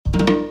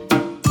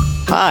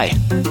Hi,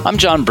 I'm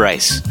John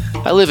Bryce.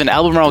 I live in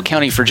Albemarle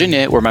County,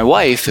 Virginia, where my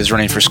wife is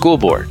running for school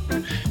board.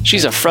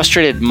 She's a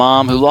frustrated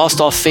mom who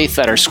lost all faith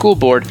that our school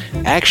board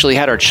actually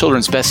had our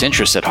children's best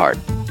interests at heart.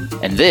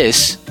 And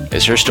this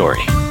is her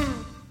story.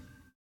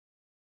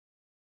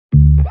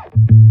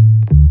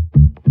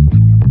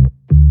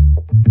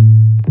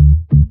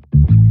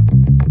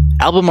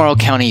 Albemarle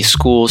County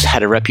schools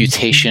had a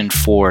reputation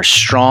for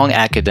strong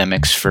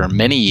academics for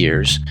many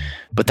years,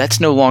 but that's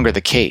no longer the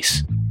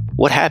case.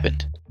 What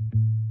happened?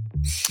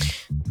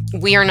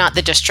 We are not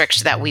the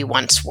district that we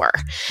once were.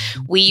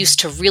 We used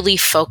to really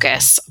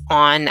focus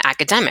on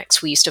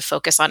academics. We used to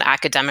focus on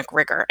academic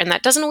rigor. And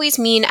that doesn't always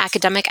mean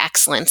academic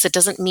excellence. It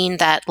doesn't mean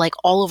that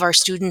all of our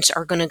students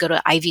are going to go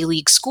to Ivy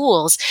League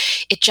schools.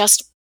 It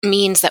just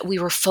means that we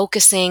were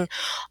focusing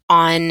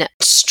on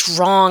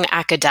strong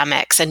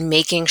academics and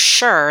making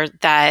sure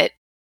that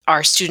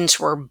our students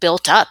were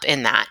built up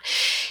in that.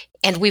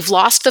 And we've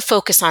lost the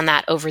focus on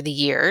that over the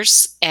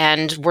years,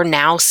 and we're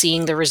now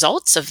seeing the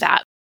results of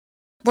that.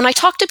 When I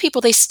talk to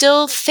people, they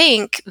still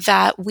think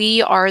that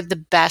we are the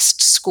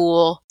best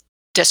school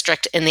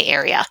district in the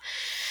area.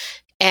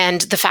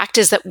 And the fact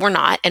is that we're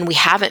not, and we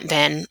haven't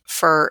been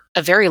for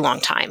a very long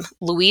time.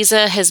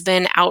 Louisa has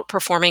been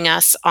outperforming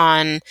us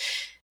on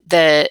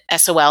the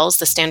SOLs,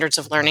 the Standards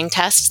of Learning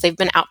tests. They've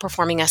been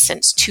outperforming us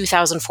since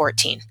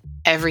 2014,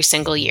 every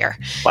single year.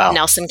 Wow.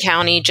 Nelson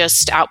County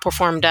just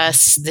outperformed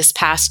us this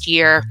past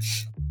year.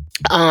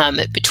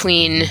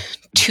 Between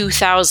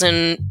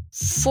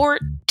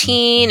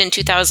 2014 and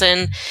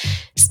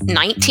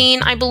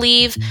 2019, I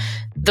believe,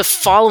 the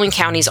following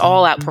counties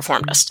all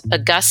outperformed us: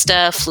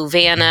 Augusta,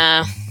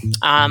 Fluvanna,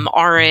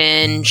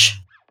 Orange,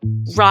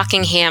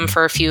 Rockingham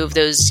for a few of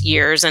those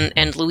years,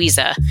 and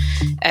Louisa,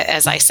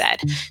 as I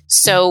said.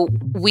 So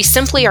we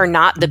simply are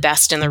not the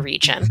best in the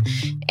region.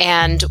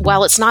 And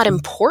while it's not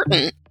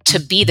important to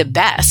be the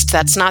best,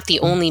 that's not the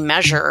only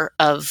measure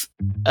of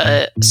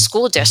a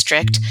school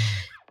district,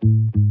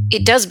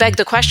 it does beg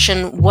the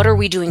question, what are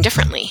we doing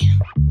differently?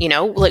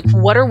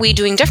 What are we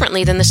doing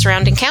differently than the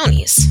surrounding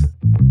counties?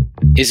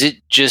 Is it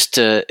just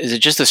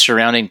the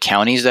surrounding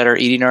counties that are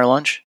eating our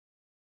lunch?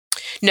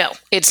 No,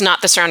 it's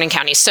not the surrounding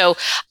counties. So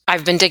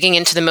I've been digging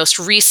into the most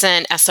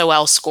recent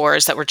SOL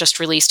scores that were just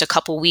released a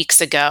couple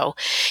weeks ago,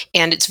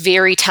 and it's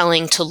very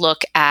telling to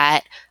look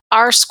at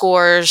our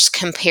scores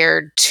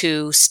compared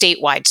to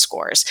statewide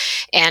scores.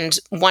 And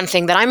one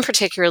thing that I'm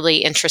particularly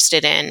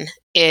interested in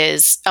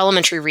is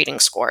elementary reading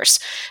scores.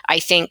 I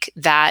think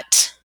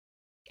that,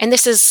 and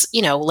this is,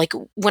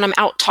 when I'm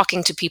out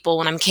talking to people,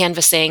 when I'm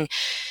canvassing,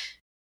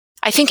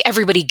 I think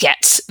everybody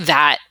gets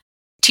that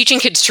teaching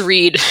kids to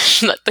read,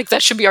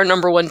 that should be our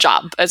number one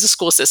job as a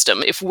school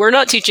system. If we're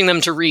not teaching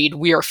them to read,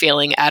 we are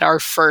failing at our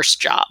first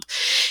job.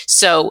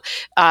 So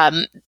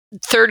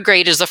third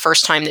grade is the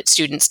first time that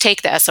students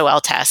take the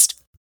SOL test.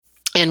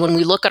 And when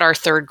we look at our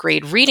third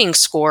grade reading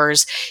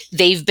scores,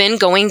 they've been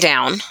going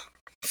down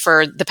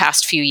for the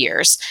past few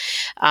years.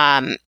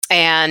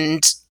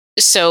 And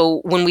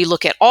so when we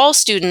look at all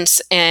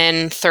students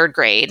in third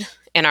grade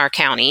in our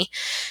county,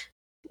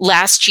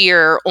 last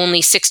year,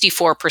 only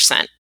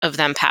 64% of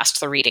them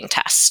passed the reading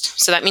test.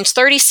 So that means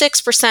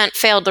 36%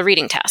 failed the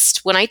reading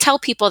test. When I tell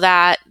people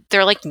that,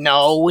 they're like,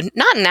 no,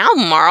 not now,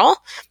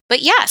 Marl.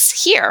 But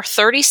yes, here,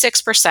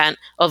 36%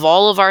 of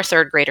all of our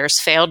third graders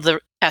failed the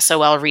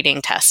SOL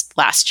reading test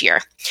last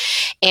year.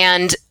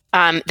 And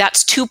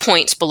that's 2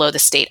 points below the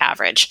state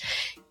average.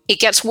 It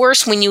gets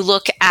worse when you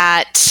look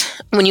at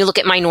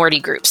minority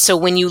groups. So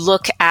when you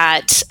look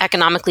at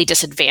economically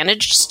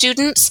disadvantaged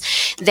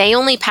students, they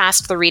only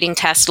passed the reading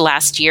test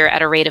last year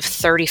at a rate of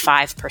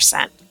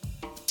 35%.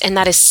 And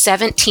that is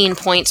 17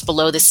 points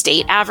below the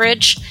state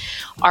average.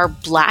 Our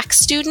Black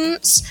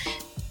students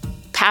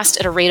passed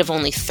at a rate of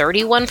only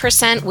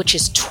 31%, which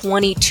is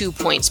 22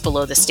 points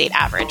below the state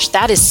average.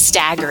 That is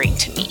staggering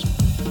to me.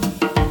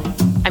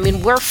 I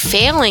mean, we're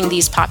failing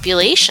these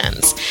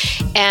populations,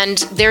 and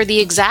they're the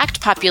exact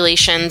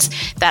populations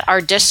that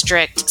our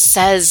district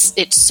says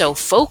it's so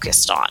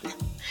focused on.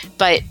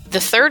 But the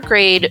third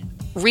grade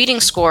reading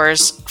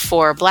scores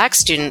for Black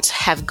students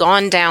have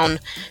gone down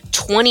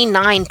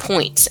 29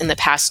 points in the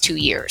past 2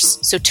 years.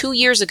 So 2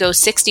 years ago,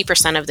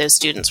 60% of those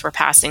students were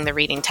passing the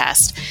reading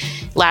test.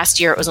 Last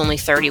year, it was only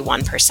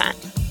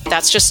 31%.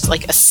 That's just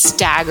a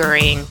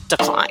staggering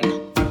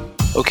decline.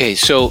 Okay,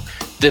 so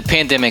the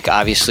pandemic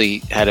obviously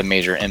had a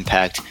major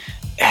impact.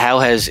 How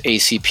has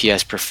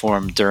ACPS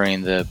performed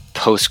during the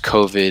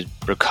post-COVID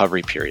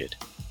recovery period?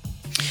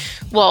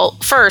 Well,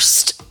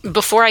 first,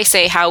 before I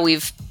say how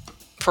we've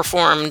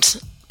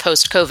performed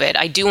post-COVID,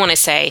 I do want to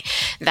say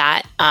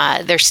that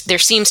there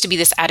seems to be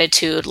this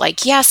attitude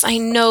yes, I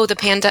know the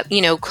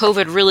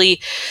COVID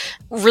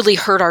really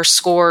hurt our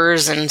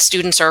scores and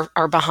students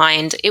are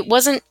behind. It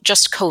wasn't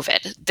just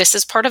COVID. This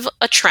is part of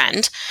a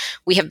trend.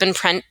 We have been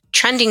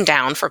trending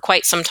down for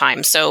quite some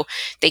time, so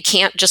they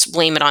can't just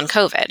blame it on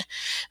COVID.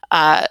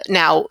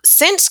 Now,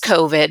 since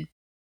COVID,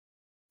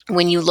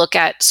 when you look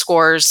at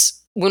scores,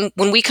 when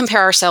we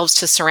compare ourselves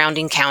to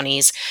surrounding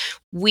counties,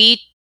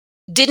 we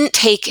didn't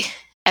take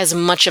as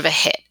much of a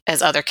hit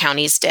as other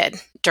counties did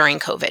during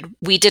COVID.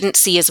 We didn't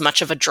see as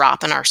much of a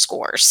drop in our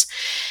scores.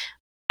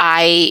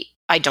 I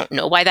don't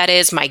know why that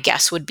is. My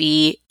guess would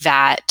be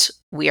that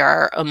we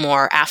are a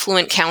more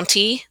affluent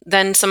county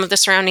than some of the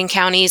surrounding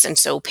counties. And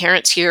so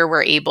parents here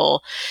were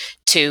able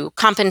to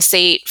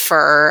compensate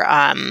for,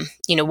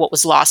 what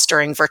was lost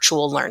during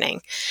virtual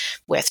learning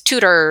with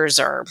tutors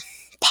or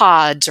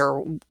pods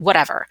or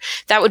whatever.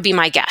 That would be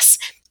my guess.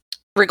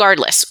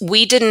 Regardless,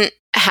 we didn't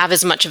have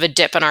as much of a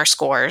dip in our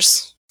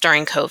scores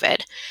during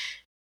COVID.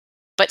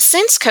 But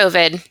since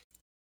COVID,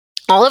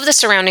 all of the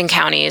surrounding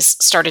counties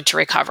started to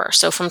recover.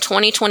 So from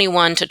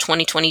 2021 to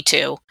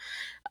 2022,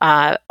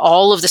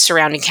 all of the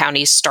surrounding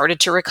counties started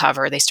to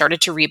recover. They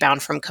started to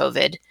rebound from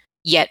COVID,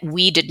 yet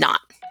we did not.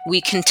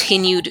 We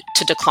continued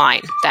to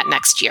decline that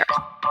next year.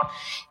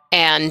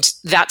 And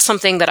that's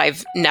something that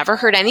I've never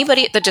heard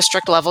anybody at the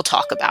district level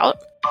talk about.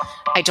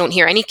 I don't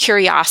hear any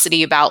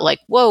curiosity about like,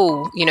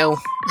 whoa,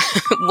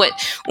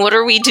 what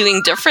are we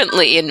doing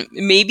differently? And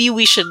maybe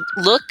we should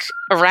look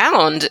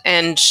around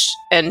and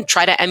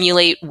try to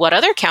emulate what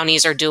other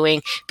counties are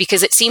doing,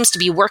 because it seems to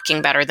be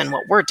working better than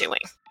what we're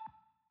doing.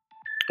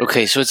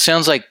 Okay, so it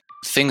sounds like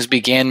things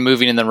began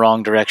moving in the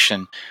wrong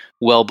direction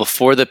well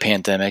before the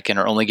pandemic and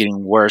are only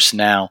getting worse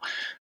now.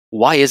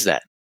 Why is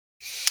that?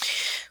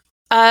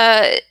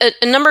 A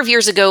number of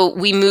years ago,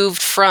 we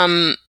moved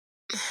from,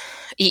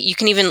 you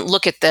can even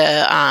look at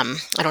the, I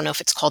don't know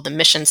if it's called the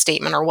mission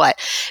statement or what,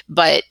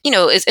 but,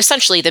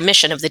 essentially the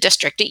mission of the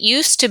district. It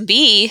used to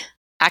be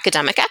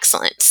academic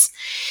excellence.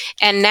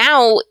 And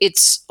now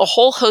it's a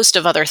whole host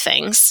of other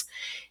things.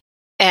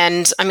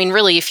 And I mean,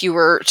 really, if you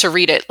were to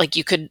read it, like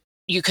you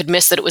could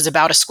miss that it was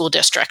about a school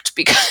district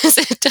because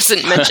it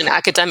doesn't mention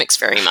academics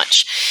very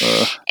much.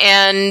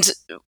 And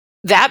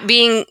that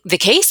being the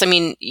case, I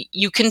mean,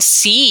 you can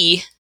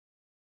see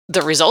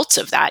the results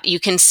of that. You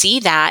can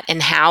see that in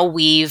how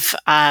we've,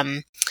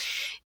 the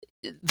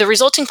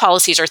resulting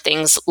policies are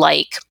things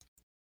like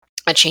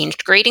a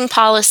changed grading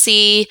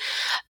policy,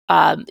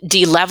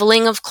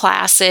 de-leveling of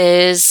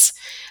classes,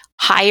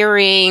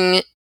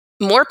 hiring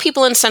more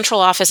people in central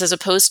office as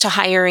opposed to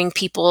hiring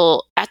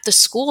people at the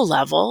school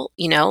level,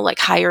 like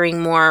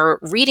hiring more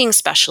reading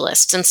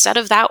specialists. Instead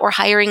of that, we're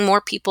hiring more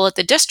people at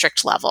the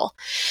district level.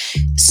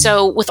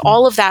 So with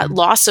all of that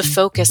loss of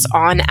focus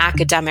on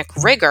academic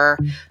rigor,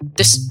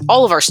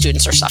 all of our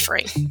students are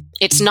suffering.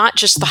 It's not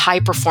just the high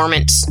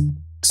performance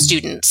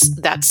students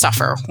that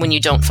suffer when you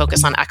don't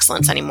focus on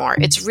excellence anymore.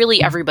 It's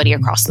really everybody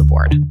across the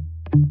board.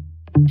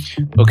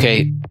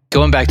 Okay,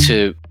 going back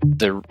to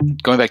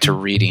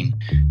reading,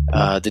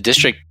 the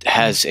district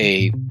has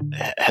a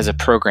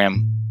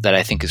program that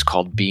I think is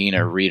called Being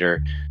a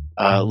Reader.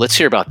 Let's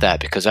hear about that,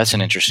 because that's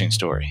an interesting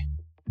story.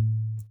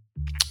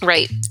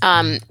 Right.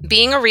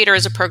 Being a Reader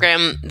is a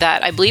program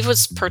that I believe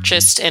was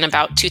purchased in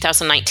about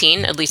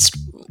 2019. At least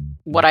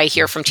what I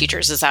hear from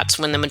teachers is that's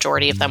when the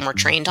majority of them were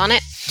trained on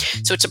it.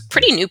 So it's a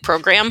pretty new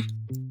program.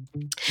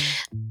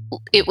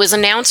 It was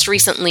announced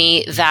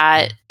recently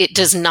that it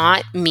does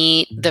not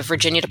meet the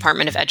Virginia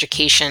Department of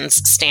Education's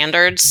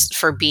standards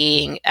for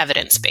being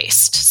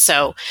evidence-based.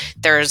 So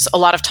there's a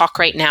lot of talk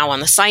right now on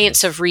the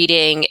science of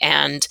reading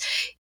and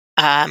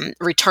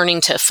returning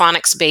to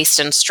phonics-based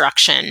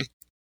instruction.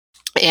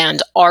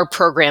 And our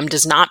program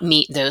does not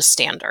meet those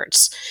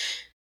standards.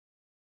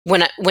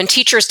 When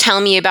teachers tell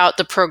me about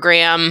the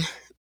program,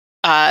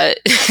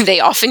 they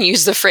often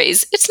use the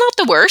phrase, "It's not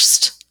the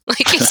worst."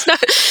 Like it's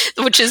not,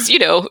 which is,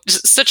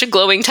 such a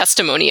glowing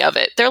testimony of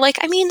it. They're like,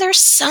 I mean, there's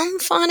some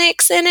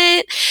phonics in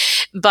it,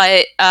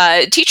 but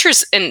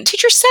teachers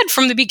said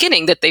from the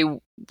beginning that they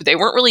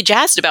weren't really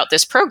jazzed about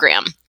this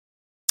program.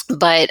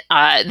 But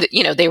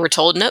they were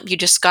told, nope, you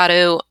just got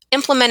to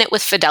implement it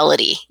with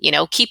fidelity.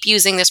 Keep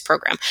using this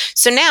program.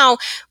 So now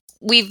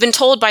we've been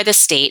told by the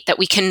state that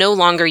we can no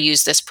longer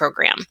use this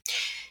program.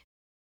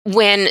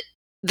 When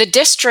the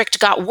district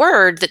got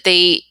word that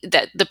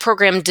the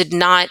program did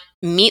not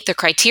meet the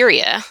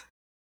criteria,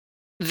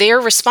 their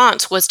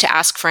response was to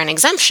ask for an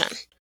exemption.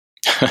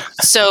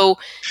 So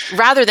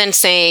rather than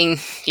saying,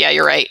 yeah,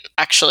 you're right,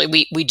 actually,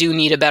 we do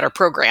need a better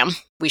program,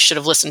 we should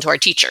have listened to our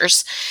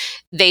teachers,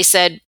 they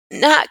said,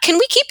 nah, can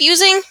we keep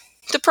using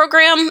the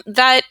program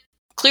that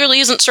clearly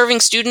isn't serving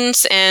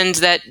students and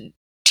that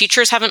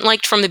teachers haven't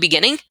liked from the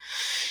beginning?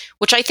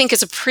 Which I think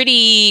is a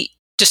pretty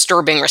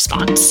disturbing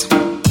response.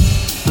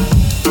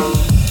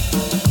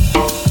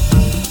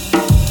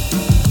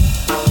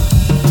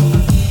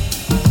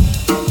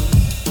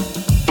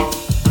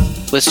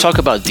 Let's talk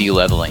about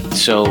de-leveling.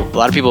 So a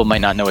lot of people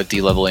might not know what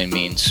de-leveling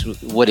means.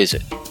 What is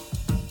it?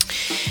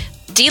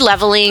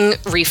 De-leveling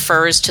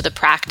refers to the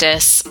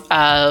practice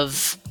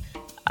of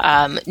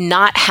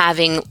not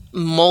having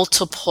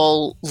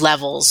multiple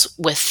levels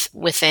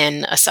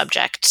within a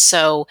subject.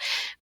 So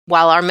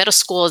while our middle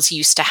schools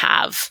used to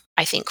have,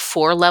 I think,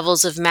 4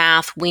 levels of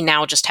math, we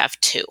now just have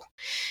 2.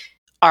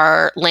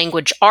 Our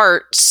language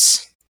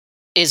arts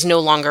is no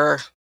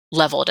longer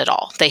leveled at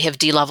all. They have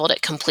de-leveled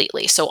it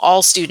completely. So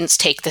all students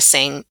take the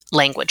same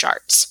language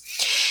arts.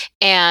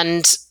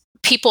 And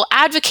people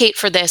advocate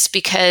for this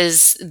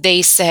because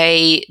they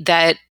say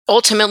that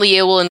ultimately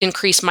it will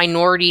increase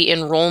minority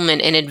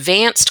enrollment in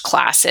advanced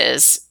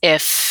classes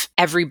if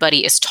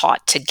everybody is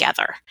taught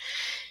together.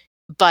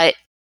 But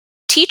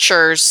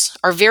teachers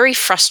are very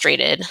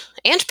frustrated,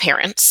 and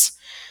parents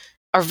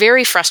are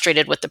very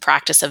frustrated with the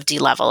practice of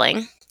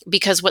de-leveling,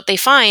 because what they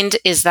find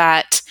is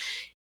that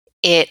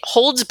it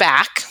holds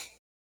back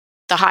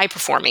the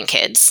high-performing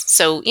kids.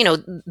 So,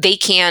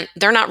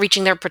 they're not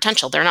reaching their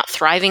potential. They're not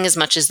thriving as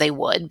much as they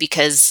would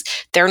because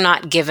they're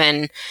not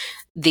given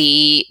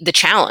the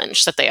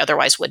challenge that they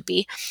otherwise would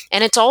be.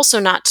 And it's also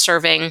not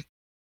serving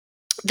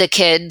the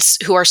kids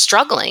who are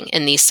struggling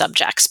in these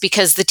subjects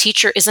because the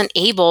teacher isn't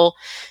able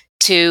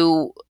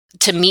to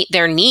meet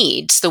their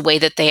needs the way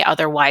that they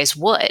otherwise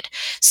would.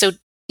 So,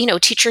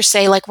 teachers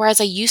say, like,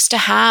 whereas I used to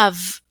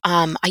have,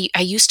 I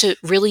used to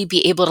really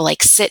be able to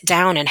sit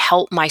down and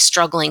help my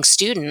struggling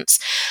students,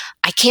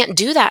 I can't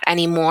do that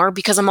anymore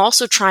because I'm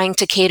also trying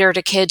to cater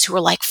to kids who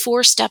are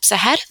 4 steps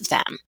ahead of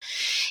them.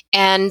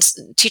 And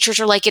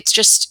teachers are like, it's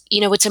just,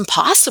 it's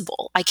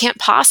impossible. I can't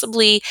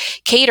possibly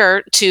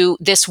cater to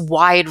this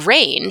wide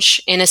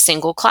range in a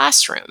single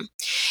classroom.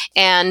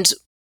 And,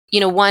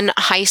 one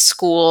high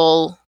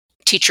school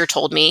teacher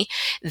told me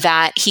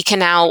that he can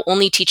now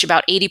only teach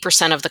about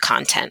 80% of the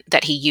content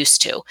that he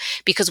used to,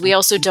 because we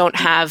also don't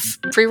have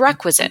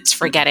prerequisites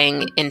for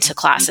getting into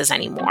classes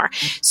anymore.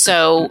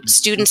 So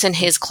students in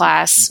his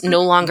class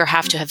no longer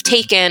have to have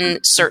taken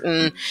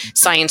certain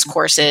science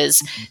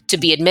courses to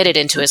be admitted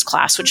into his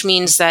class, which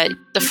means that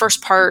the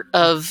first part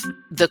of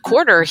the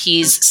quarter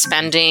he's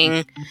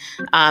spending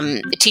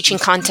teaching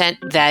content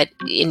that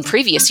in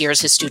previous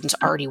years his students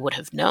already would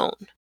have known.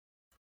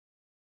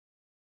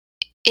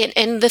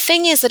 And the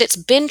thing is that it's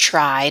been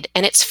tried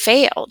and it's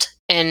failed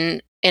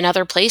in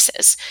other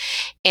places.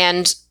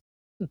 And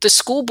the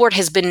school board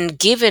has been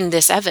given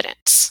this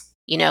evidence.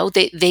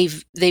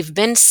 They've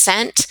been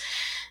sent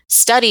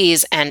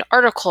studies and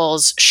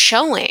articles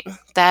showing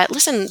that,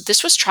 listen,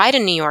 this was tried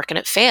in New York and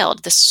it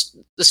failed. This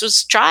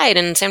was tried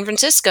in San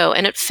Francisco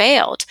and it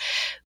failed.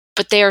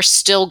 But they are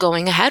still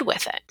going ahead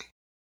with it.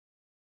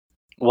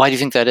 Why do you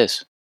think that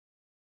is?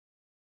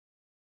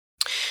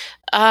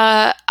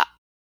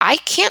 I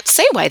can't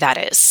say why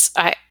that is.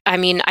 I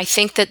mean, I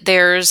think that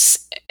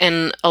there's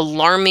an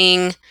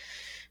alarming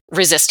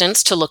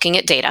resistance to looking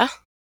at data.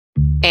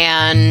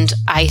 And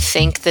I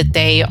think that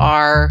they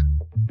are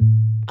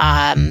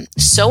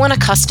so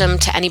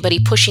unaccustomed to anybody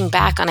pushing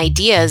back on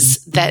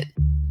ideas that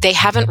they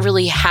haven't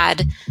really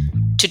had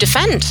to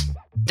defend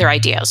their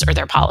ideas or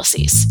their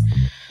policies.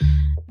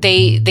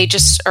 They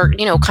just are,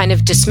 kind of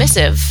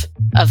dismissive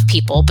of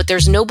people, but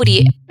there's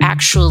nobody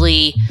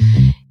actually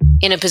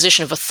in a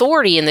position of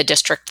authority in the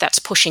district that's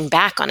pushing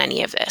back on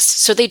any of this.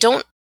 So they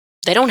don't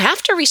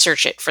have to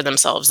research it for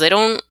themselves. They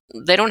don't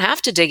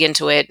have to dig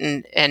into it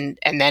and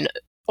then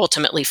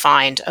ultimately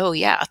find, oh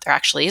yeah, there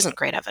actually isn't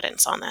great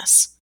evidence on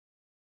this.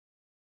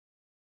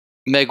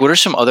 Meg, what are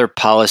some other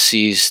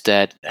policies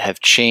that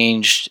have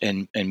changed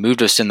and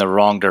moved us in the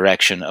wrong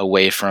direction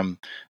away from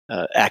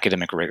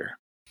academic rigor?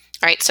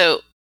 All right,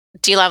 so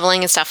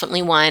de-leveling is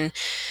definitely one.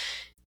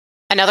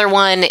 Another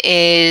one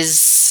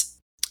is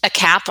a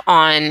cap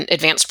on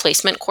advanced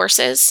placement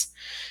courses.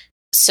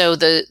 So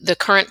the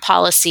current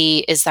policy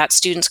is that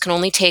students can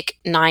only take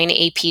 9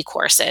 AP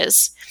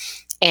courses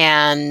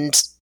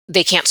and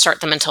they can't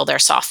start them until their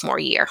sophomore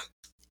year.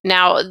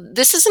 Now,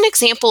 this is an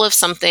example of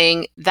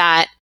something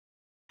that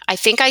I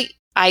think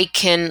I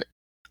can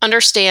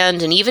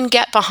understand and even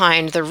get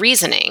behind the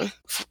reasoning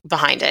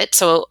behind it.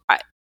 So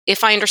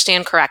if I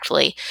understand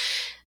correctly,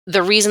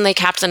 the reason they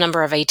capped the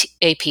number of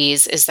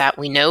APs is that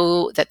we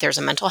know that there's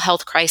a mental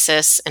health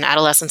crisis in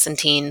adolescents and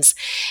teens,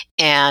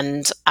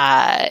 and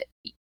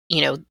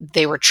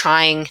they were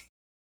trying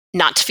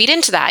not to feed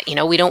into that.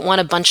 We don't want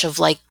a bunch of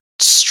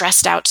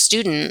stressed out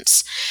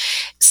students,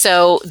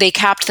 so they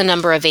capped the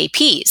number of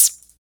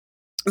APs.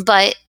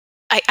 But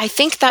I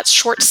think that's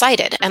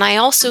short-sighted, and I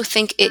also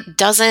think it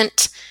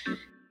doesn't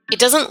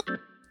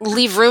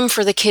leave room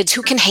for the kids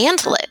who can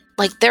handle it.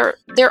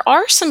 There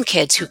are some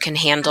kids who can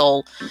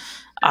handle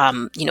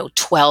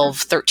 12,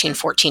 13,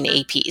 14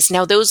 APs.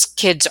 Now, those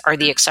kids are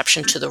the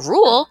exception to the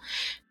rule,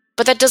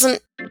 but that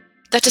doesn't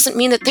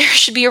mean that there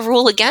should be a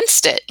rule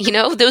against it.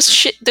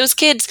 Those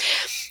kids,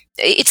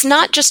 it's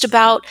not just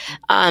about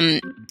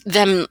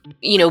them,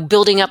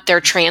 building up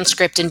their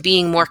transcript and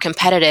being more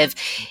competitive.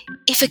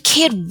 If a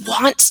kid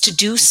wants to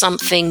do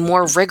something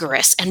more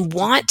rigorous and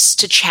wants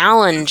to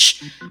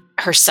challenge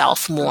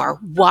herself more,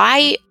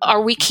 why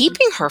are we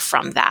keeping her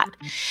from that?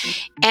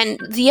 And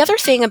the other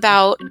thing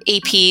about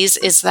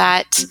APs is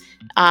that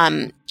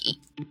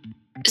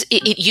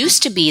it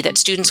used to be that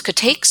students could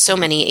take so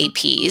many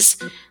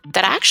APs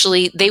that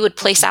actually they would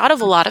place out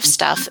of a lot of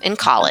stuff in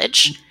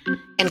college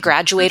and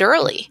graduate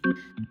early.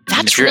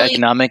 If you're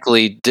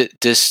economically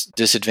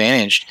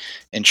disadvantaged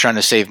and trying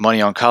to save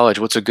money on college,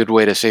 what's a good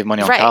way to save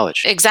money on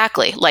college?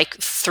 Exactly.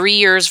 3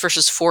 years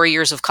versus 4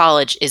 years of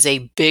college is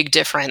a big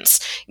difference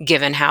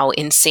given how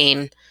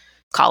insane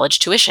college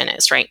tuition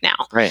is right now.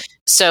 Right.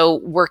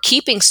 So we're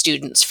keeping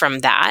students from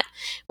that.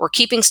 We're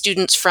keeping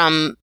students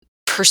from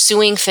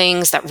pursuing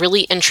things that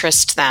really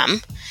interest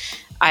them.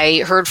 I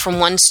heard from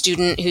one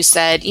student who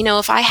said,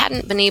 if I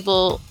hadn't been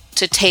able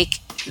to take,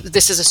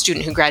 this is a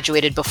student who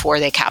graduated before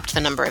they capped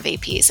the number of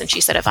APs. And she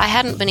said, if I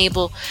hadn't been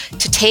able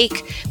to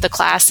take the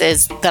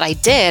classes that I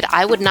did,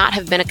 I would not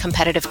have been a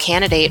competitive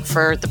candidate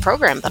for the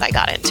program that I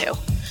got into.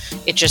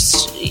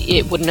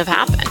 It wouldn't have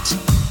happened.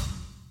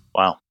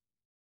 Wow.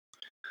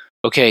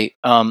 Okay.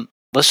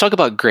 Let's talk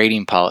about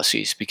grading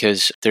policies,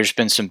 because there's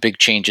been some big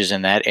changes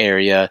in that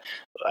area.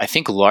 I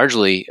think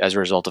largely as a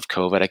result of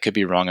COVID. I could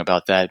be wrong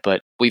about that,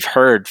 but we've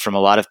heard from a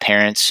lot of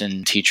parents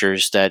and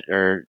teachers that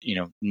are,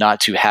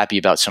 not too happy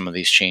about some of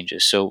these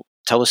changes. So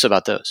tell us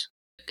about those.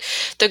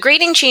 The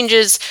grading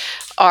changes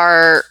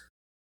are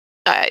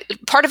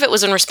part of it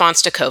was in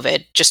response to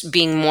COVID, just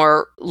being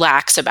more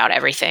lax about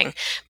everything.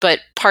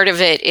 But part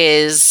of it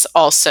is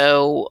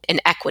also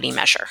an equity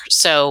measure.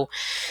 So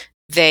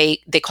they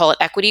call it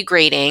equity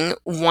grading.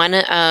 One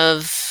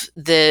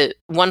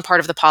part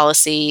of the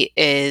policy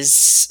is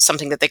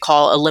something that they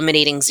call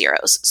eliminating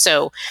zeros.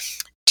 So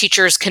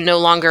teachers can no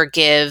longer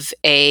give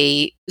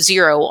a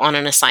 0 on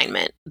an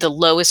assignment. The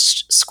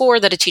lowest score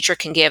that a teacher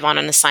can give on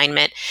an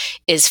assignment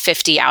is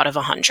 50 out of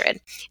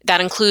 100.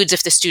 That includes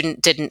if the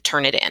student didn't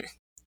turn it in.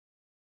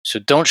 So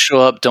don't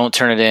show up, don't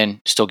turn it in,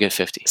 still get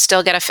 50.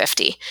 Still get a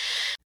 50.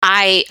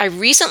 I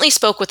recently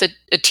spoke with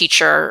a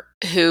teacher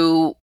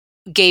who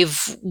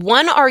gave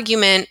one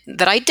argument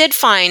that I did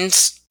find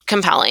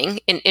compelling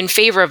in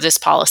favor of this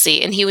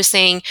policy. And he was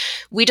saying,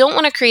 we don't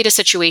want to create a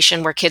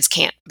situation where kids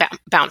can't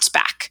bounce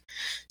back.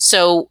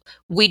 So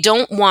we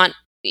don't want,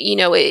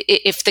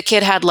 if the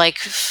kid had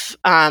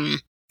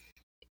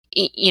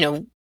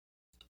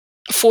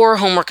 4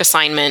 homework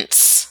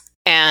assignments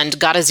and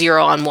got a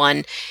 0 on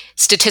one,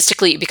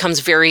 statistically, it becomes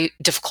very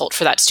difficult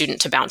for that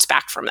student to bounce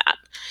back from that.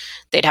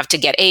 They'd have to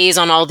get A's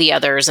on all the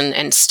others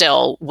and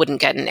still wouldn't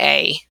get an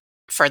A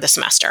for the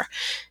semester.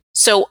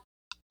 So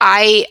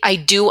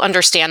I do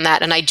understand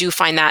that, and I do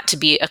find that to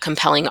be a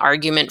compelling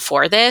argument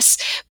for this,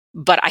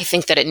 but I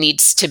think that it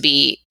needs to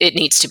be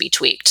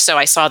tweaked. So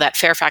I saw that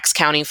Fairfax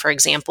County, for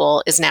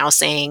example, is now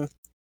saying,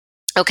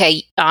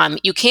 okay,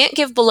 you can't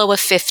give below a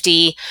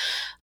 50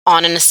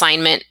 on an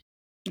assignment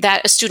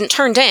that a student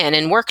turned in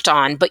and worked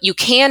on, but you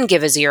can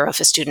give a 0 if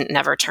a student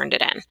never turned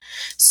it in.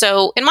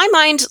 So in my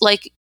mind,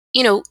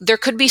 there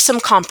could be some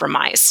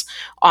compromise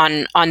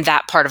on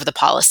that part of the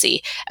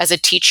policy. As a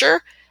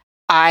teacher,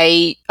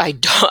 I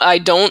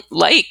don't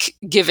like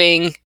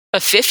giving a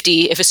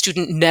 50 if a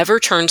student never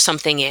turned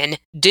something in,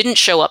 didn't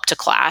show up to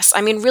class.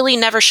 Really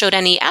never showed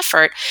any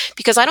effort,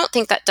 because I don't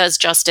think that does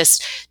justice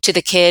to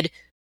the kid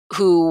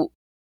who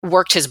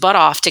worked his butt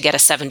off to get a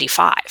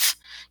 75.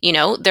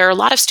 There are a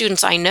lot of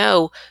students I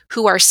know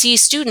who are C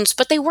students,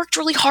 but they worked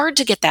really hard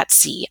to get that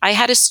C. I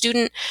had a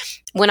student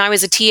when I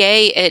was a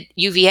TA at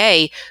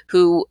UVA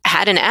who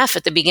had an F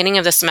at the beginning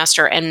of the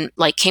semester and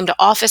came to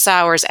office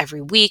hours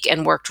every week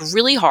and worked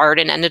really hard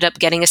and ended up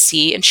getting a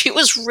C. And she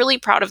was really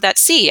proud of that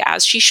C,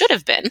 as she should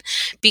have been,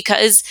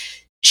 because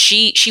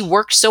she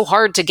worked so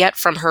hard to get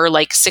from her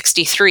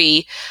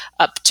 63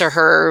 up to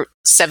her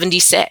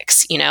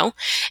 76,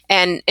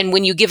 and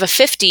when you give a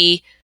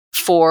 50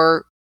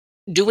 for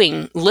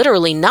doing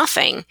literally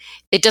nothing,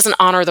 it doesn't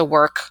honor the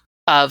work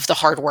of the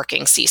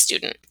hardworking C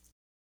student.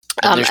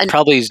 There's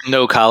probably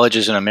no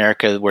colleges in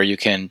America where you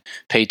can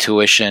pay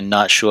tuition,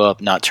 not show up,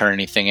 not turn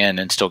anything in,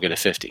 and still get a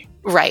 50.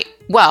 Right.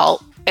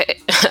 Well,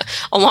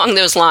 along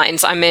those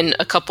lines, I'm in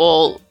a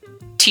couple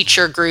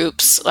teacher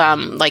groups,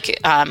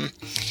 college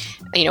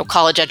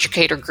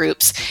educator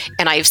groups,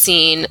 and I've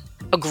seen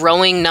a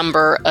growing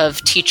number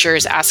of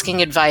teachers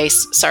asking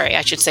advice,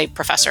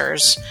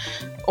 professors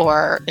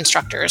or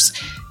instructors,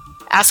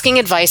 asking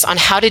advice on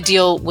how to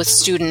deal with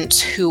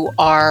students who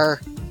are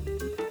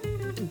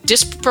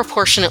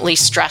disproportionately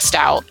stressed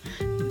out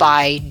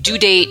by due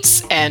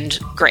dates and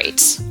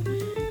grades.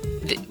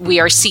 We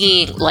are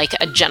seeing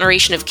a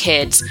generation of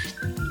kids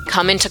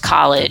come into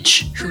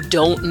college who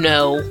don't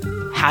know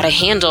how to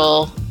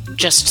handle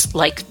just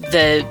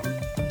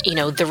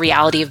the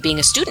reality of being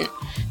a student,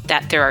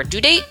 that there are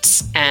due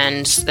dates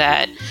and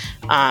that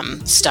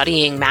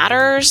studying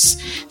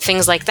matters,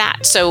 things like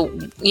that. So,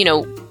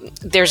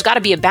 there's got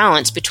to be a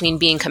balance between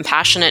being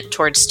compassionate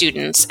towards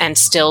students and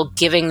still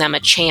giving them a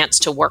chance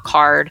to work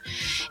hard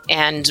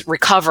and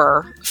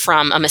recover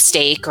from a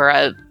mistake or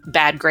a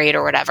bad grade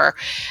or whatever.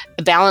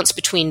 A balance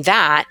between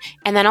that,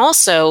 and then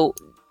also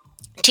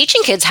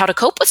teaching kids how to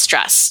cope with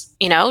stress,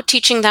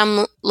 teaching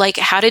them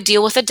how to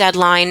deal with a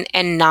deadline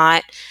and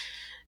not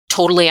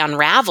totally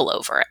unravel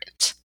over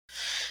it.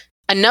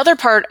 Another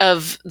part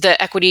of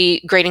the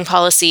equity grading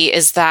policy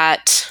is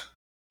that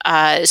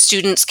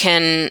students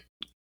can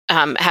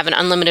have an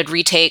unlimited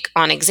retake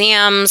on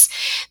exams.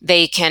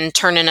 They can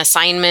turn in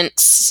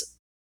assignments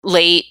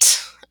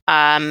late.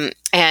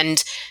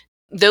 And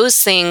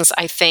those things,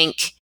 I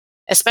think,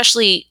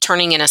 especially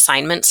turning in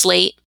assignments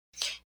late,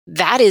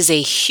 that is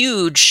a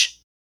huge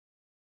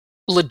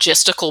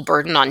logistical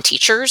burden on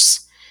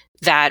teachers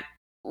that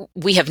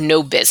we have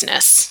no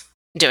business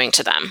doing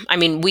to them. I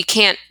mean, we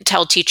can't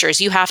tell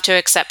teachers, you have to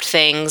accept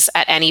things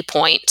at any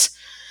point.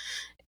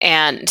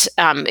 And,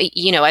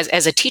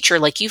 as a teacher,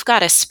 like, you've got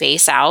to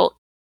space out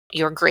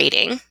your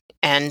grading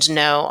and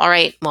know, all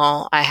right,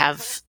 well, I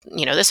have,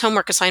 this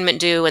homework assignment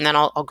due, and then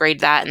I'll grade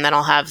that, and then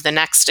I'll have the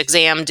next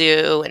exam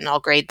due, and I'll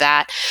grade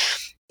that.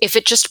 If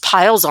it just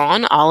piles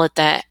on all at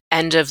the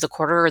end of the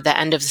quarter or the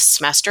end of the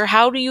semester,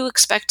 how do you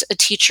expect a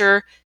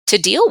teacher to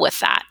deal with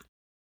that?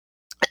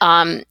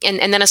 And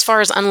then as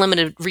far as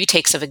unlimited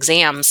retakes of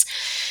exams,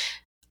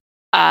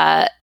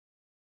 I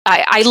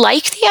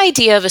like the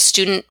idea of a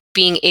student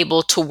being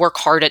able to work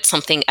hard at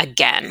something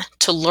again,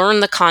 to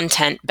learn the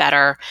content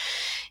better,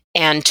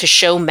 and to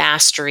show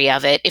mastery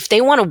of it. If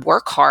they want to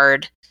work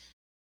hard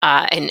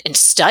and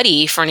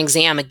study for an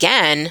exam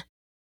again,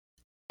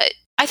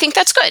 I think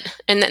that's good.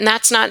 And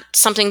that's not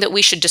something that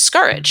we should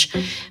discourage.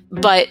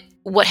 But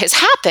what has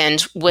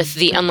happened with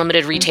the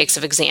unlimited retakes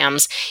of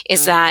exams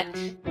is that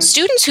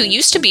students who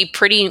used to be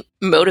pretty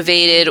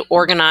motivated,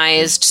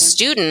 organized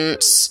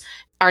students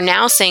are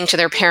now saying to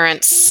their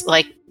parents,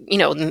 like,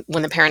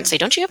 when the parents say,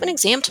 "Don't you have an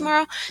exam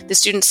tomorrow?" The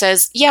student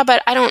says, "Yeah,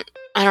 but I don't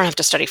have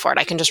to study for it.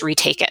 I can just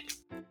retake it."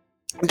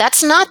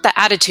 That's not the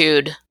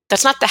attitude.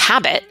 That's not the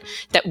habit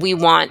that we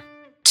want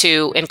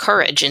to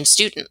encourage in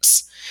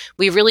students.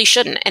 We really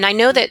shouldn't. And I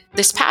know that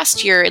this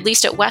past year, at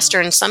least at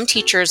Western, some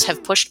teachers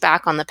have pushed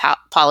back on the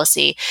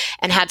policy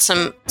and had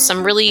some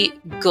really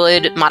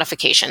good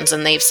modifications.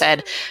 And they've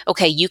said,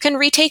 okay, you can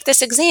retake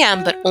this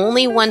exam, but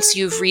only once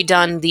you've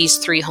redone these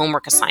 3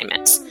 homework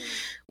assignments,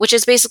 which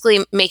is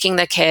basically making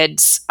the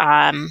kids,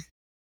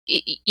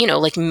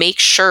 make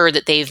sure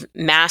that they've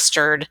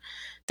mastered,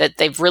 that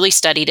they've really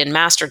studied and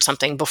mastered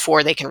something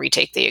before they can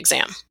retake the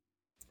exam.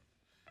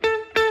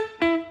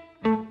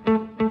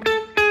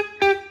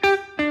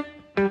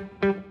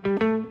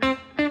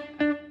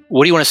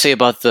 What do you want to say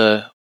about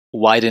the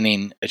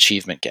widening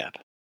achievement gap?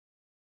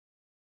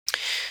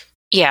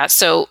 Yeah,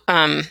 so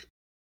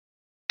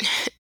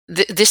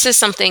this is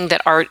something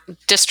that our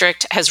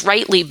district has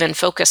rightly been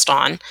focused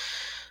on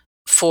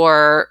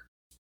for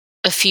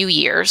a few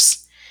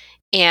years,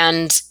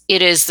 and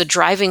it is the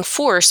driving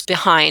force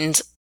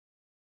behind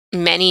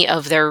many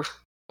of their,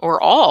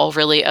 or all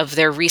really, of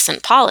their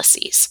recent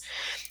policies.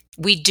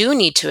 We do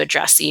need to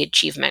address the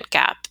achievement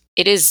gap.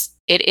 It is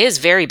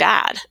very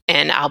bad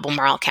in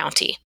Albemarle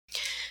County.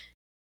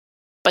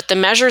 But the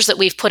measures that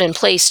we've put in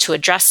place to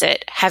address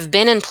it have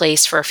been in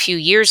place for a few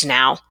years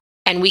now,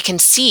 and we can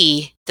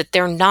see that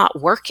they're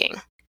not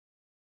working.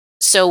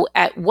 So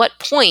at what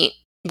point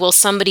will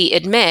somebody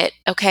admit,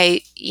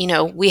 okay,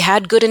 we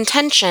had good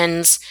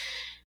intentions,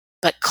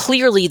 but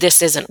clearly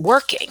this isn't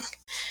working?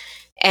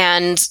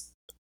 And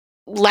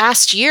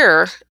last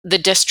year, the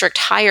district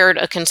hired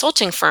a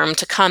consulting firm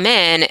to come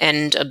in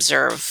and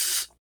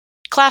observe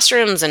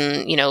classrooms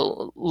and,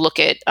 look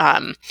at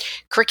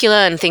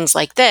curricula and things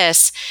like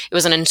this. It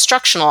was an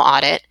instructional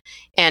audit,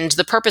 and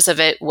the purpose of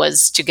it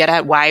was to get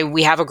at why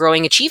we have a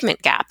growing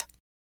achievement gap.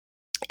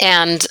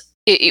 And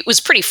it was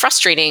pretty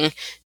frustrating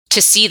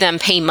to see them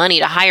pay money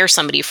to hire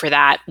somebody for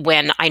that,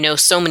 when I know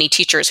so many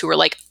teachers who were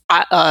like,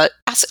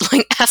 ask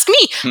me.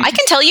 Mm-hmm. I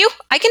can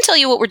tell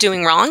you what we're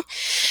doing wrong.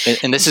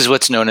 And this is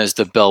what's known as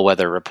the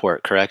bellwether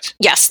report, correct?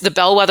 Yes, the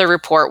bellwether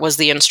report was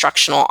the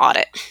instructional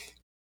audit.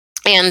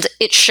 And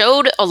it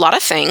showed a lot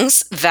of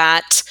things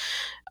that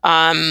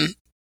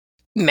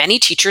many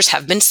teachers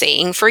have been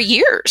saying for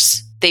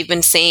years. They've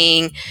been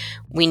saying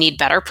we need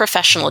better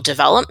professional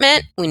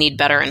development, we need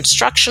better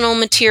instructional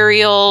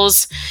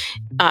materials.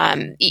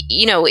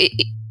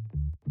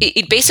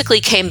 It basically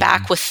came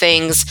back with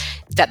things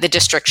that the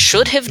district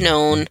should have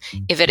known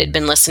if it had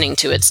been listening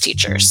to its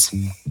teachers.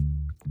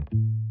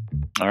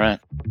 All right.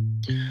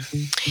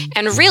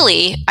 And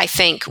really, I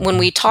think when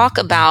we talk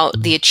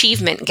about the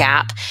achievement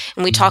gap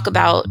and we talk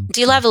about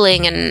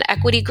deleveling and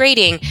equity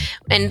grading,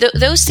 and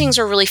those things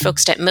are really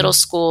focused at middle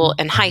school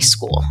and high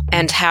school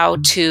and how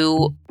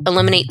to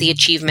eliminate the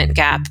achievement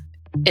gap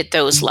at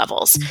those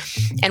levels.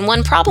 And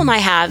one problem I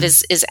have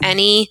is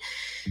any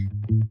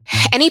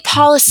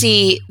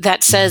policy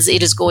that says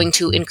it is going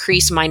to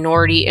increase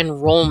minority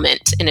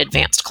enrollment in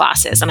advanced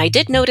classes. And I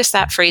did notice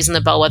that phrase in the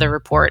bellwether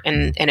report,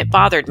 and it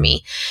bothered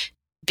me,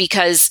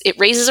 because it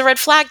raises a red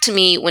flag to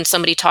me when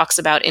somebody talks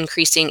about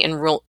increasing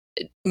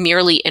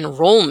merely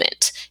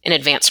enrollment in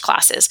advanced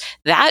classes.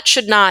 That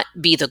should not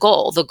be the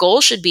goal. The goal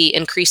should be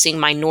increasing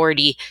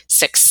minority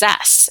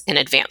success in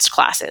advanced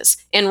classes,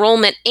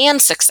 enrollment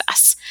and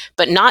success,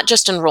 but not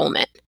just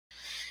enrollment.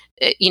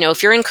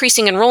 If you're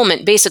increasing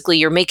enrollment, basically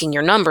you're making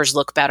your numbers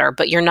look better,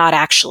 but you're not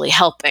actually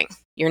helping.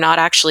 You're not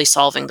actually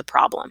solving the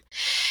problem.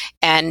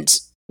 And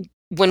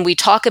when we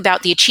talk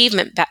about the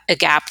achievement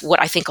gap,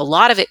 what I think a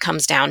lot of it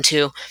comes down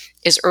to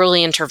is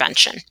early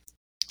intervention.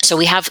 So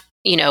we have,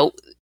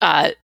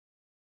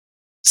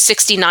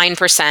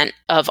 69%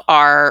 of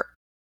our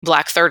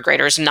Black third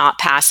graders not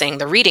passing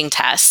the reading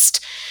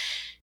test.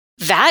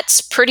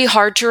 That's pretty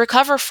hard to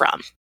recover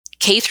from.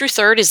 K through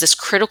third is this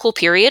critical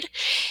period.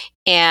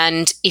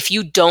 And if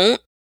you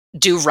don't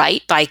do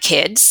right by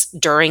kids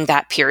during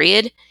that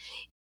period,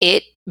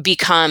 it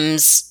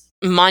becomes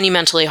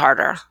monumentally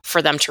harder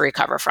for them to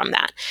recover from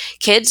that.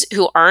 Kids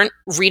who aren't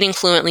reading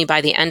fluently by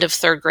the end of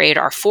third grade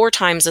are 4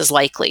 times as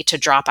likely to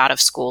drop out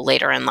of school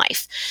later in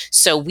life.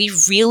 So we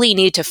really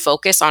need to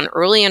focus on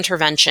early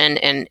intervention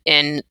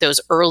in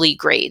those early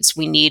grades.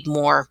 We need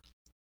more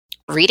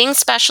reading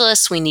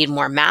specialists, we need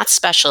more math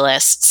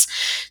specialists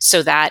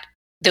so that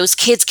those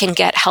kids can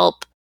get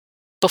help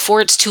before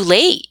it's too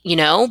late,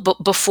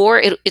 but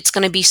before it's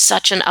going to be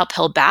such an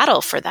uphill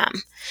battle for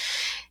them.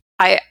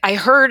 I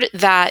heard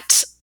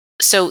that,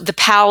 so the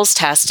PALS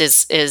test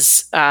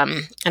is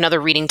another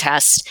reading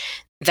test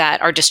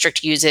that our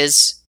district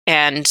uses,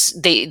 and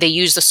they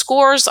use the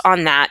scores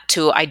on that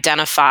to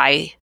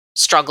identify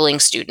struggling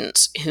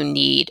students who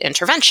need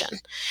intervention.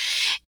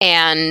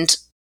 And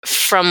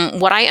from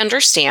what I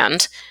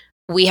understand,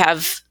 we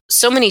have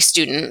so many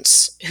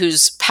students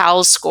whose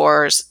PALS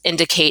scores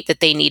indicate that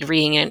they need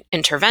reading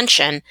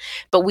intervention,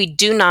 but we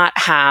do not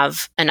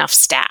have enough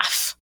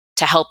staff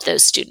to help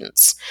those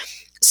students.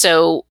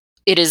 So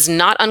it is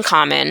not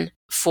uncommon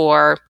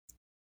for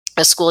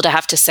a school to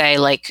have to say,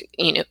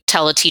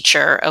 tell a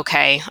teacher,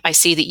 okay, I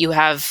see that you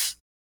have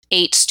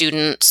 8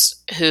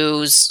 students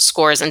whose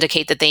scores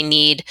indicate that they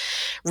need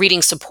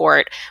reading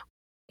support.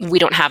 We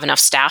don't have enough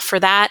staff for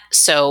that.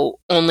 So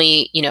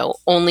only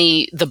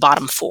the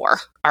bottom 4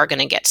 are going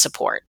to get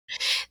support.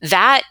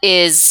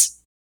 That's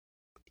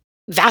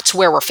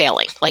where we're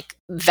failing.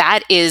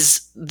 That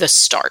is the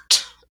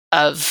start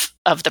of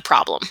the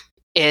problem,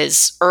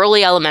 is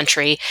early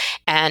elementary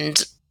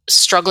and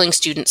struggling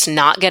students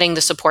not getting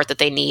the support that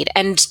they need,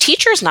 and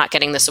teachers not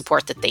getting the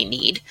support that they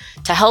need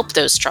to help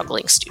those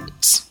struggling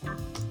students.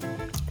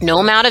 No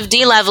amount of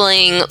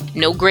de-leveling,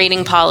 no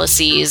grading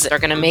policies are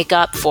going to make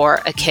up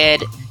for a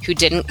kid who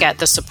didn't get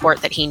the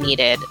support that he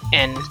needed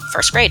in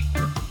first grade.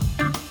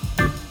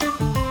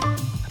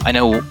 I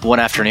know one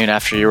afternoon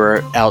after you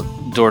were out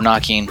door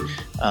knocking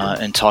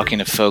and talking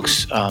to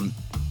folks,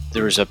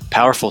 there was a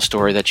powerful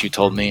story that you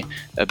told me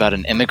about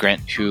an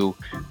immigrant who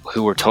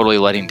were totally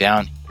letting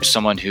down,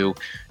 someone who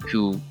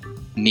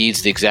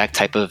needs the exact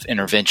type of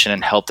intervention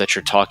and help that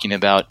you're talking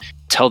about.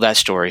 Tell that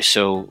story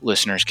so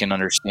listeners can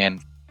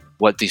understand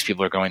what these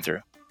people are going through.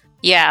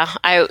 Yeah,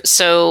 I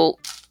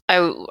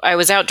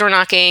was out door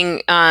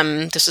knocking.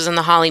 This was in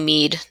the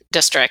Hollymead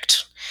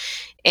district,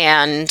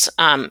 and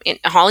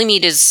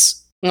Hollymead is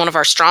one of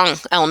our strong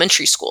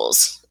elementary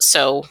schools,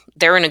 so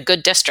they're in a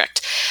good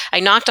district.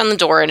 I knocked on the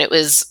door, and it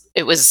was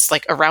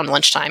like around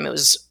lunchtime. It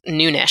was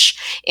noonish,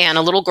 and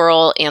a little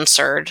girl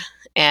answered,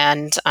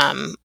 and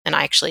I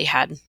actually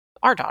had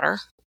our daughter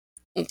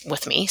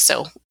with me,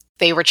 so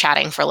they were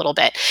chatting for a little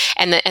bit,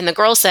 and the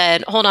girl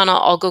said, "Hold on,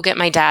 I'll go get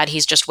my dad.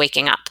 He's just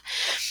waking up."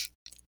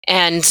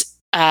 And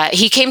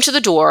he came to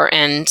the door,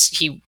 and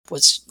he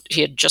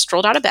had just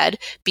rolled out of bed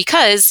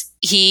because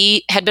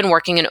he had been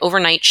working an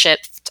overnight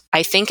shift,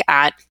 I think,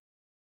 at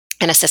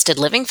an assisted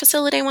living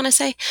facility, I want to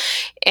say.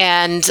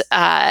 And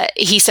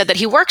he said that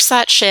he works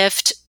that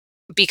shift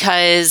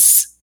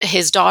because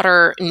his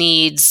daughter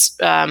needs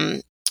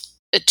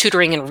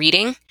tutoring and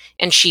reading,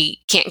 and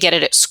she can't get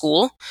it at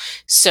school.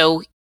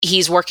 So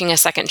he's working a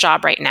second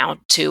job right now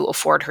to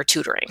afford her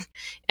tutoring.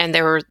 And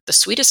they were the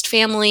sweetest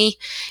family,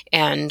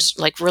 and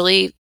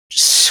really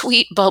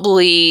sweet,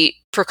 bubbly,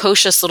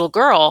 precocious little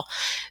girl.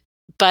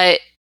 But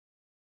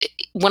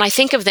when I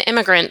think of the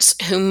immigrants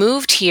who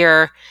moved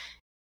here,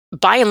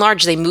 by and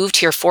large, they moved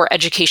here for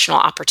educational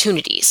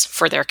opportunities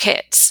for their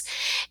kids.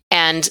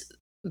 And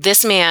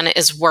this man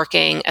is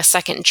working a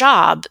second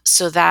job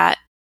so that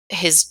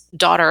his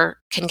daughter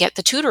can get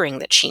the tutoring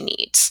that she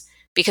needs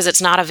because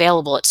it's not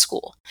available at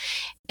school.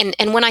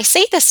 And when I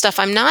say this stuff,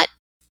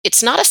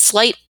 it's not a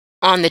slight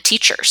on the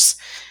teachers,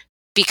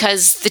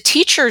 because the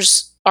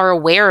teachers are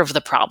aware of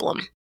the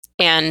problem,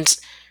 and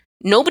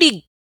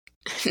nobody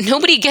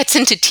gets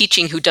into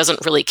teaching who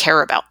doesn't really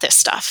care about this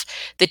stuff.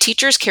 The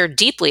teachers care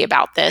deeply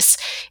about this,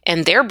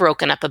 and they're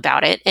broken up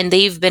about it, and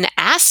they've been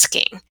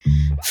asking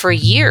for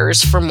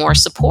years for more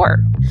support.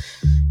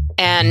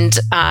 And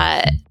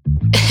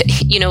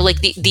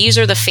these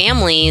are the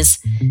families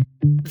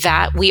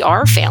that we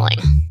are failing.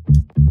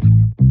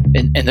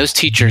 And those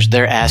teachers,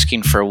 they're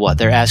asking for what?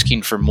 They're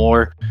asking for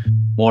more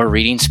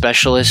reading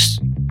specialists?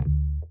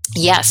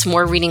 Yes,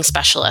 more reading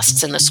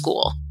specialists in the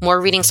school. More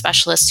reading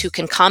specialists who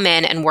can come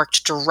in and work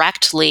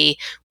directly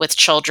with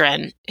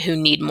children who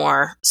need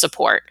more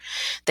support.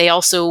 They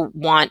also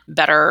want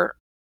better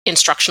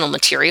instructional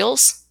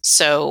materials.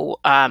 So,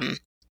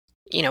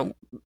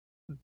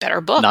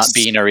 better books. Not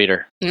being a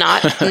reader.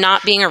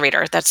 Not being a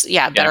reader. That's,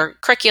 better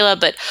curricula,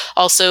 but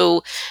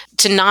also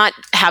to not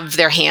have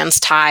their hands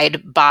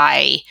tied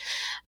by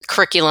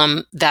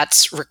curriculum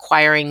that's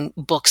requiring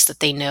books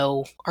that they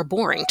know are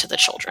boring to the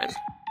children.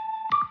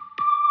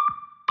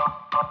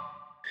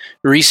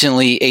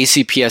 Recently,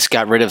 ACPS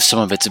got rid of some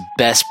of its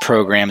best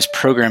programs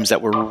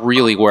that were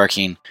really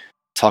working.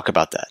 Talk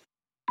about that.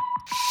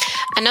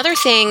 Another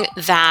thing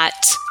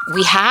that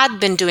we had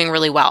been doing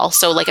really well,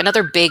 so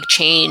another big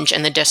change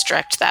in the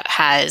district that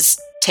has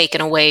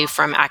taken away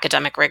from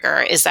academic rigor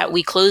is that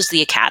we closed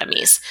the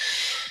academies.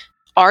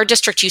 Our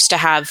district used to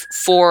have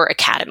 4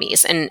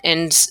 academies,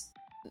 and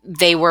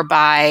they were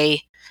by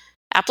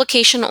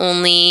application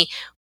only.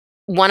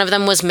 One of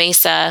them was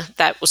Mesa.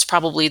 That was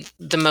probably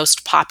the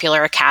most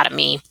popular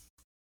academy,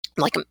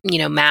 like,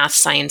 math,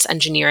 science,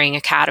 engineering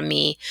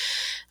academy.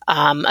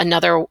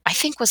 Another, I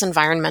think, was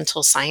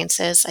environmental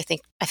sciences. I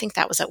think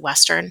that was at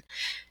Western.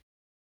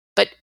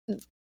 But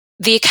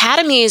the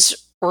academies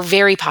were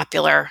very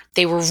popular.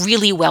 They were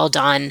really well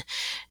done.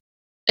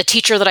 A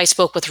teacher that I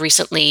spoke with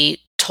recently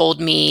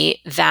told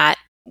me that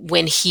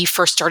when he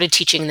first started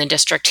teaching in the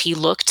district, he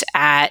looked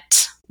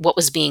at what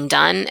was being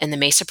done in the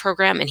MESA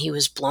program and he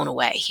was blown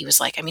away. He was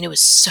like, it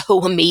was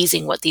so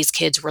amazing what these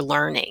kids were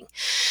learning.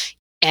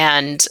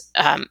 And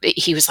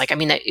he was like,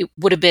 it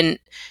would have been,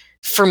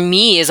 for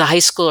me as a high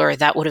schooler,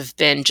 that would have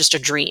been just a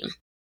dream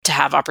to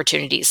have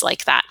opportunities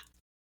like that.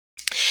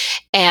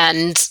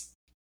 And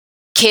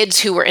kids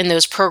who were in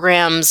those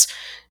programs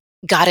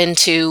got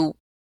into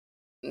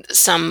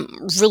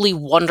some really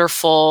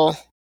wonderful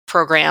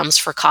programs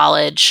for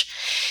college.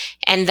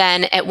 And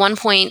then at one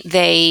point,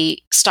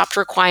 they stopped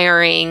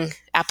requiring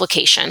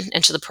application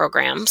into the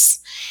programs.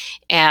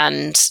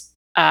 And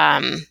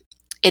then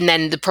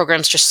the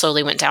programs just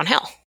slowly went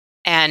downhill.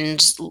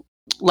 And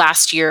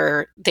last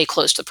year, they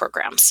closed the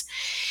programs.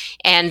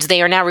 And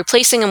they are now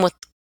replacing them with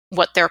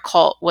what they're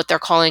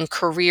calling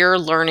career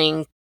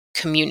learning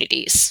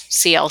communities,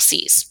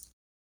 CLCs.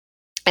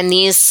 And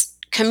these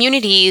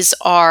communities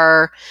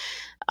are,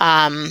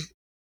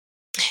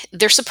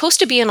 they're supposed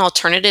to be an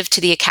alternative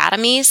to the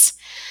academies.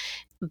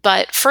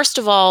 But first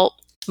of all,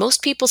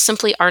 most people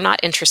simply are not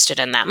interested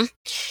in them.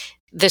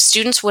 The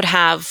students would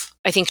have,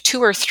 I think,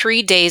 2 or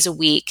 3 days a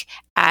week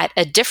at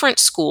a different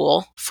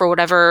school for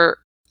whatever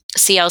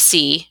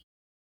CLC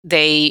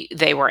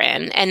they were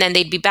in, and then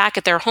they'd be back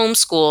at their home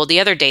school the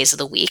other days of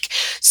the week.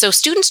 So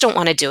students don't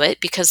want to do it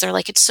because they're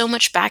like, it's so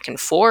much back and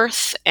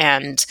forth,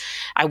 and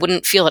I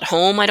wouldn't feel at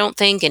home, I don't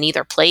think, in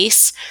either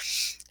place.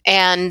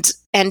 And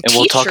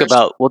teachers,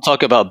 we'll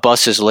talk about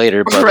buses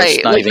later, but right,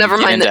 let's not even never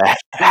mind into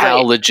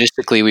how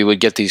logistically we would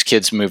get these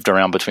kids moved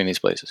around between these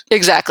places.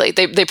 Exactly.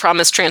 They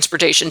promise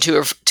transportation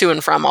to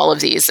and from all of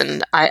these,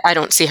 and I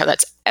don't see how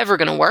that's ever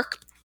going to work.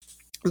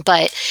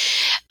 But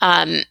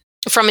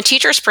from a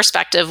teacher's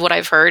perspective, what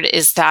I've heard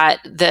is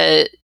that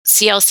the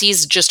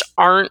CLCs just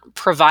aren't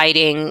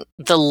providing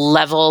the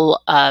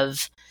level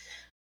of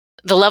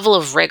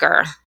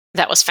rigor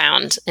that was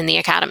found in the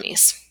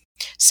academies.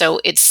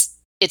 So it's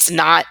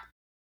not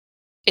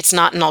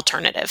an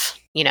alternative.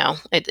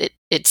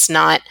 It's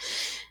not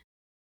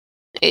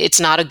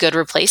a good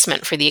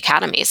replacement for the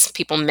academies.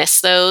 People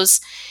miss those,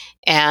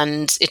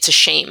 and it's a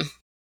shame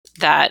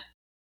that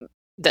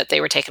they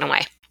were taken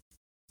away.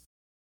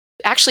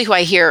 Actually, who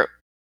I hear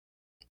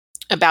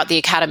about the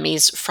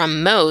academies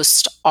from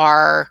most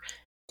are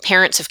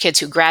parents of kids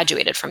who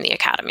graduated from the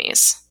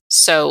academies.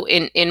 So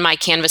in my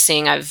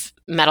canvassing, I've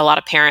met a lot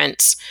of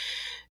parents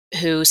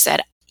who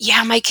said,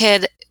 yeah, my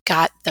kid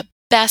got the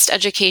best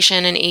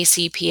education in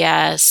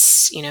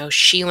ACPS.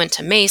 She went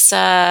to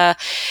Mesa,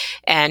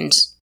 and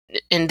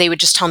they would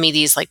just tell me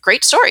these like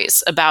great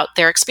stories about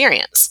their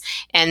experience.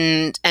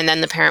 And then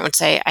the parent would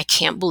say, I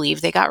can't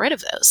believe they got rid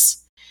of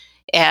those.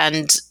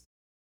 And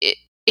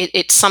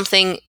it's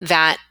something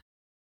that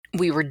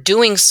we were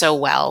doing so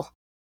well,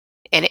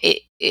 and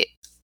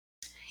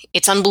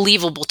it's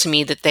unbelievable to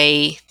me that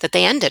they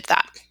ended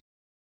that.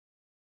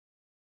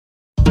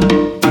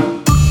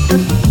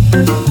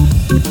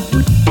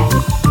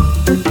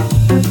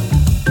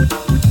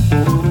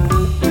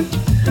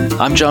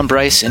 I'm John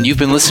Bryce, and you've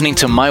been listening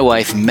to my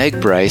wife, Meg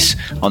Bryce,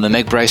 on the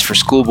Meg Bryce for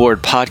School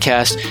Board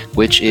podcast,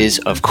 which is,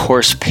 of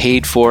course,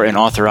 paid for and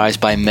authorized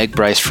by Meg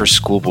Bryce for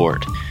School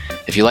Board.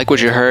 If you like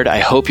what you heard, I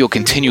hope you'll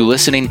continue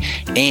listening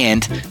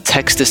and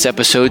text this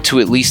episode to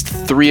at least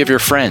 3 of your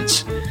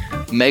friends.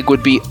 Meg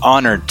would be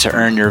honored to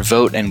earn your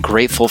vote and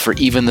grateful for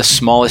even the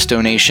smallest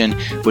donation,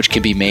 which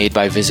can be made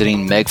by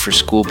visiting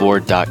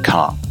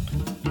megforschoolboard.com.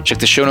 Check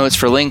the show notes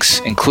for links,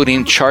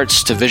 including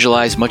charts to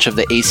visualize much of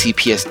the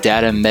ACPS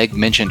data Meg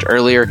mentioned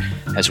earlier,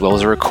 as well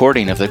as a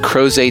recording of the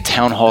Crozet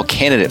Town Hall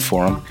Candidate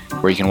Forum,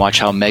 where you can watch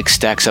how Meg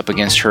stacks up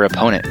against her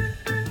opponent.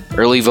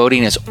 Early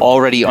voting is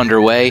already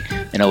underway,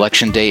 and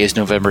Election Day is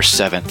November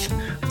 7th.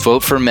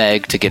 Vote for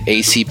Meg to get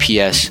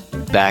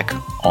ACPS back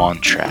on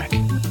track.